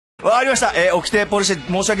わかりました。掟ポルシ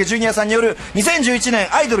ェ申し訳ジュニアさんによる2011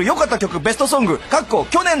年アイドル良かった曲ベストソング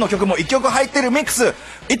去年の曲も1曲入ってるミックス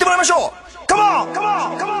いってもらいましょう。カモンカ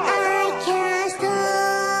モンカモン。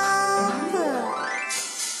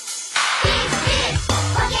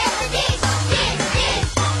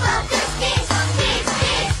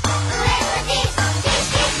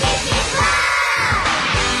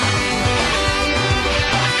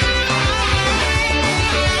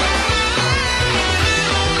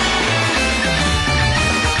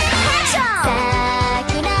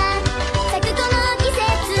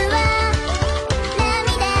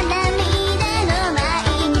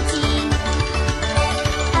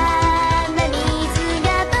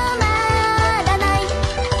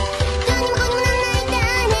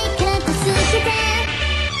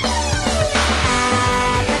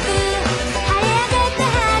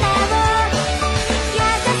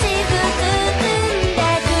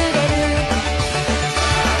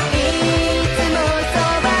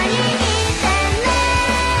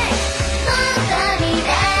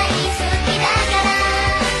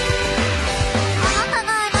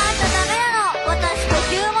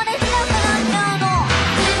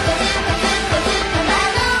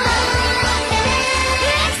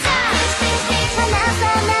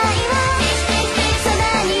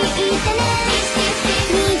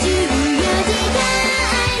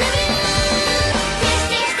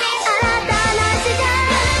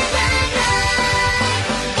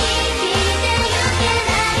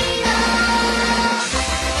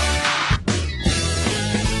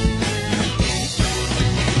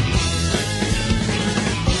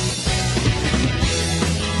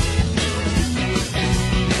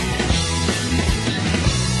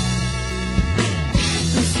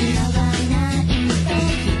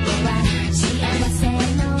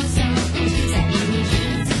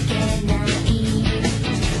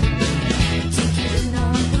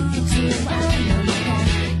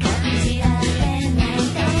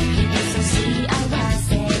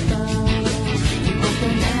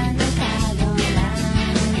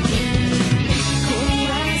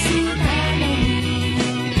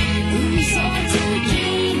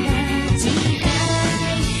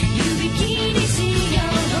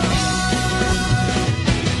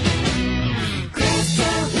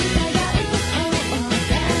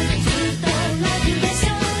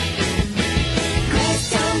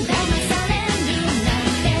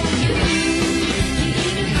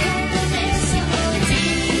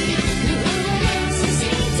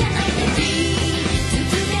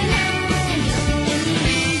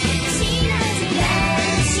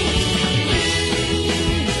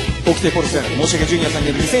掟ポルシェ申し訳ジュニアさんに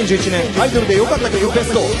よる2011年アイドルで良かった曲ベ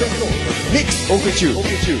ストＭＩＸお送り中。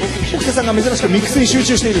奥手さんが珍しくミックスに集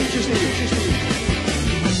中している。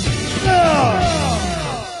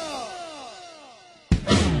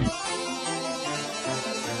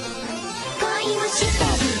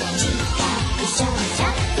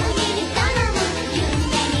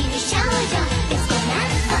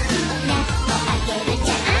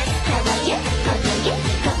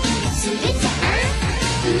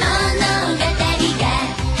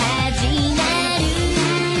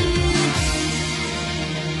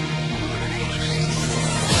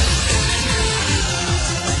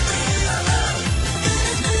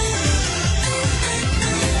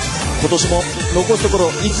今年も残すところ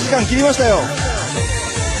1時間切りましたよ。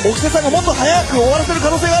奥手さんがもっと早く終わらせる可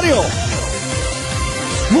能性があるよ。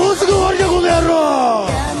もうすぐ終わりだこの野郎。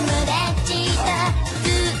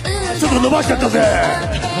ちょっと伸ばしちゃったぜ。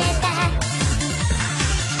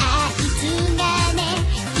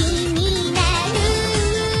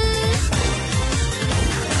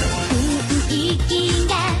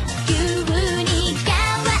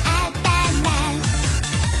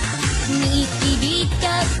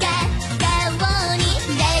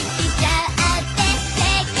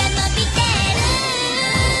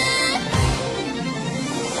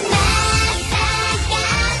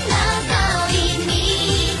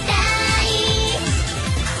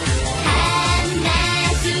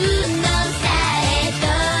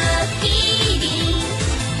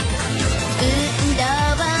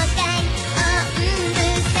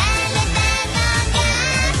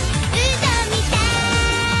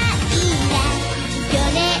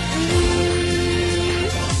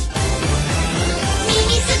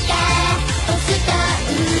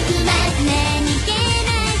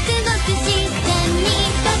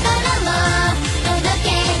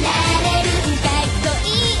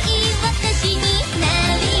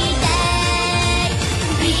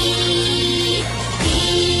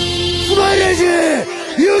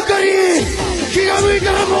ユーカリ気が向い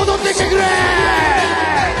たら戻ってきてくれ。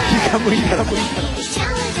気が向いたら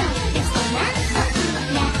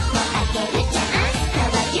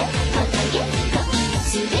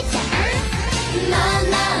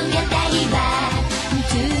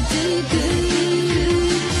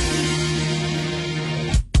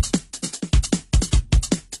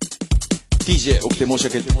DJ 起きて申し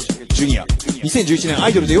訳ジュニア2011年ア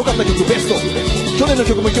イドルで良かった曲ベスト。去年の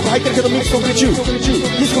曲も1曲入ってるけどミックス送り中。ディ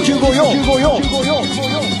スコ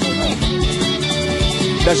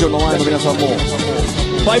954。ラジオの前の皆さんも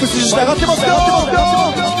バイブス自体上がってますか。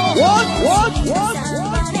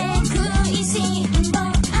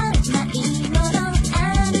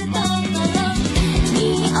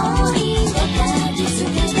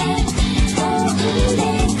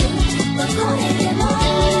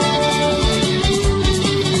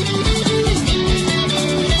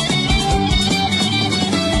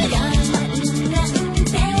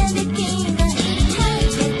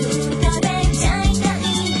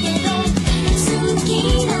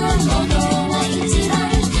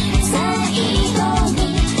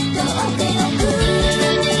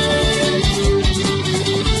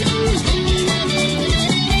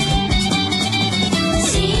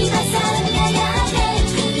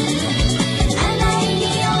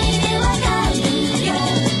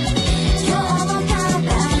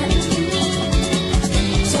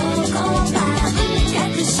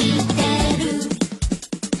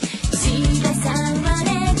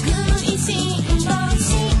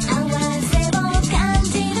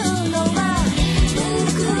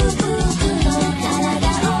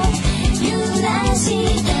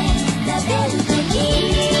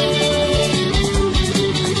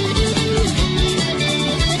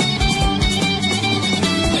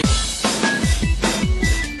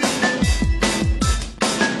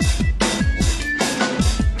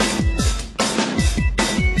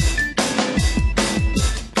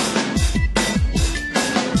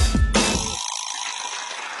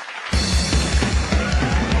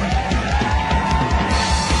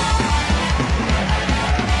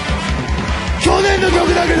の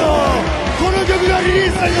曲だけど、この曲がリリ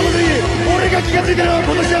ースされたことに俺が気がついたのは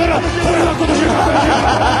今年だから、これは今年だ。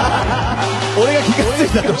俺が気がつい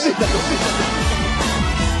た年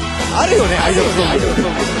あるよね、アイドルソング。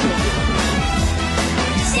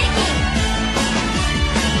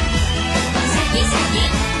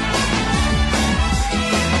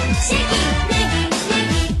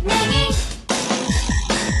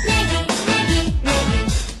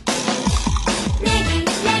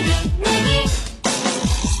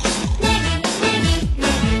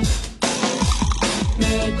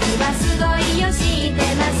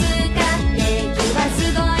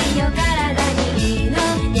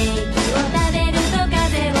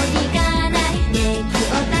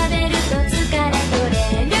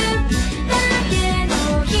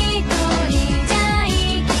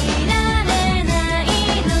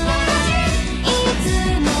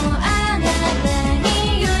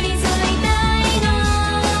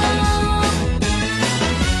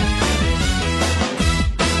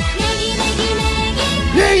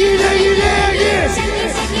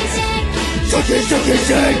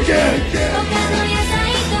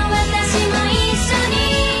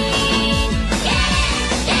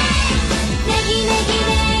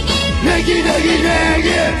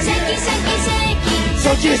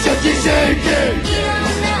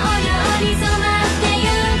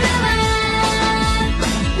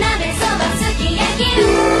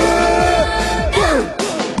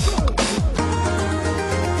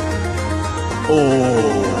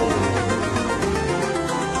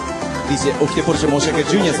DJ 起きてポルシェ申し訳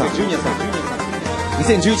ジュニアさん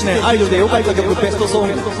2011年アイドルで良かった曲ベストソン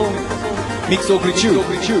グミックス送り中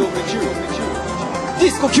デ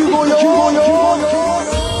ィスコ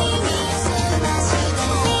954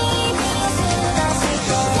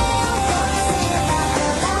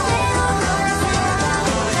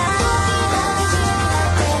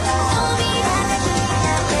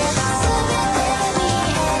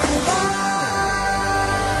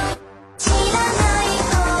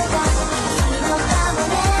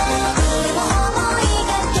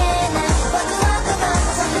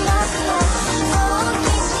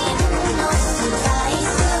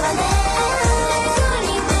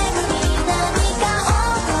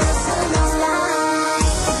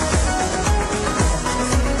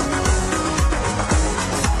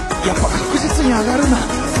やっぱ確実に上がるな。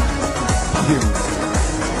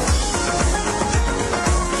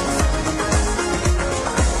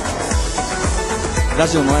ラ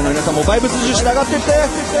ジオの前の皆さんもバイブス重視で上がっていって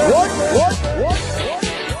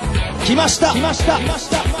来ました女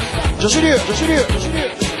子流こ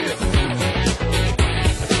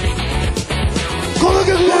の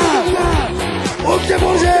曲が起きて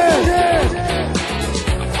ポルシェ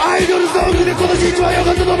アイドルソングで今年一番良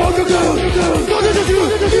かったと思う曲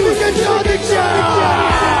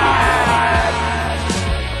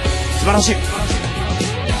素晴らしい。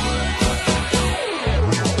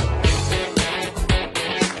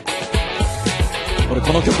俺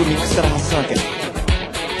このの曲ミックスから外さなきゃ。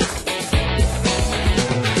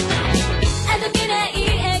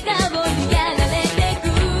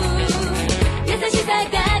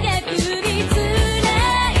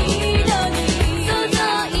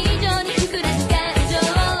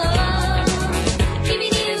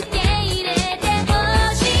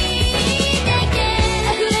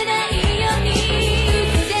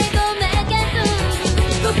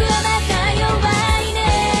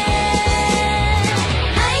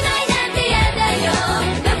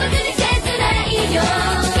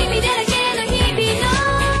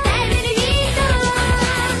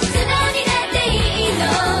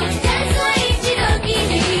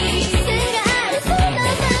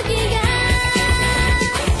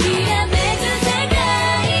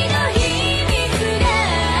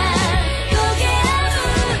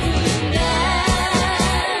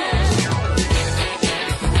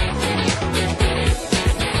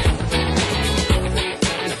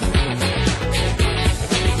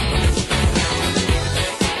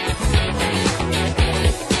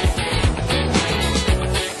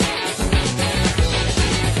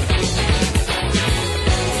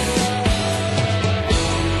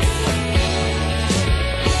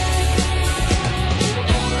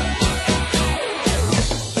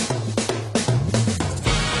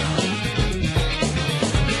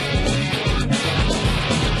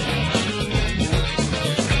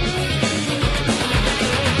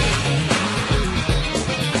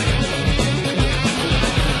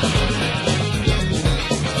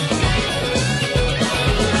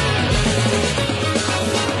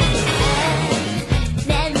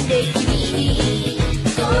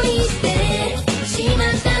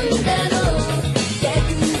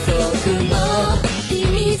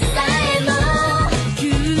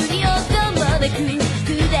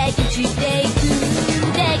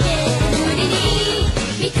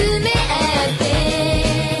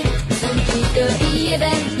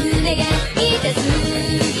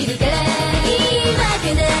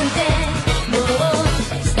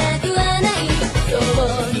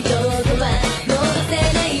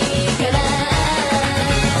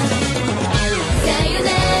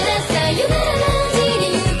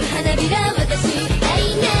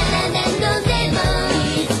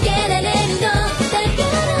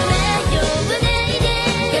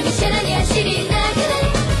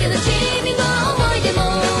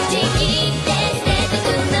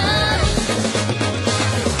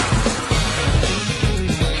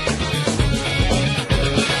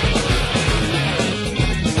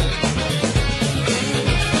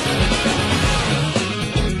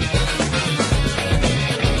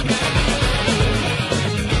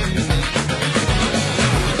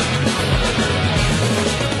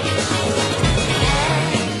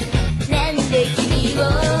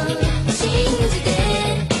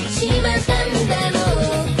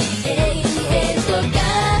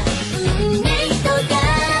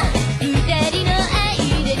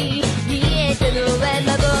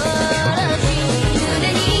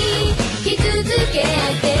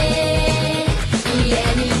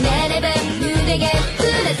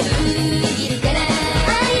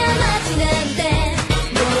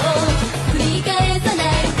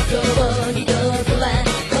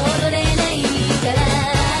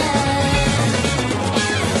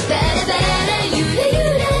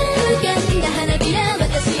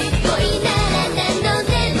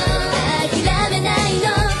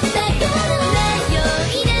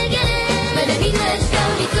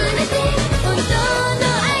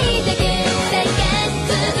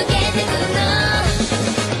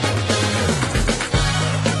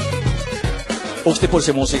起きてポル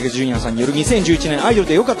シェ申し上げジュニアさんによる2011年アイドル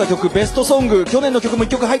で良かった曲ベストソング、去年の曲も1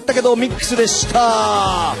曲入ったけどミックスでした。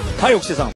はい、起きてさん。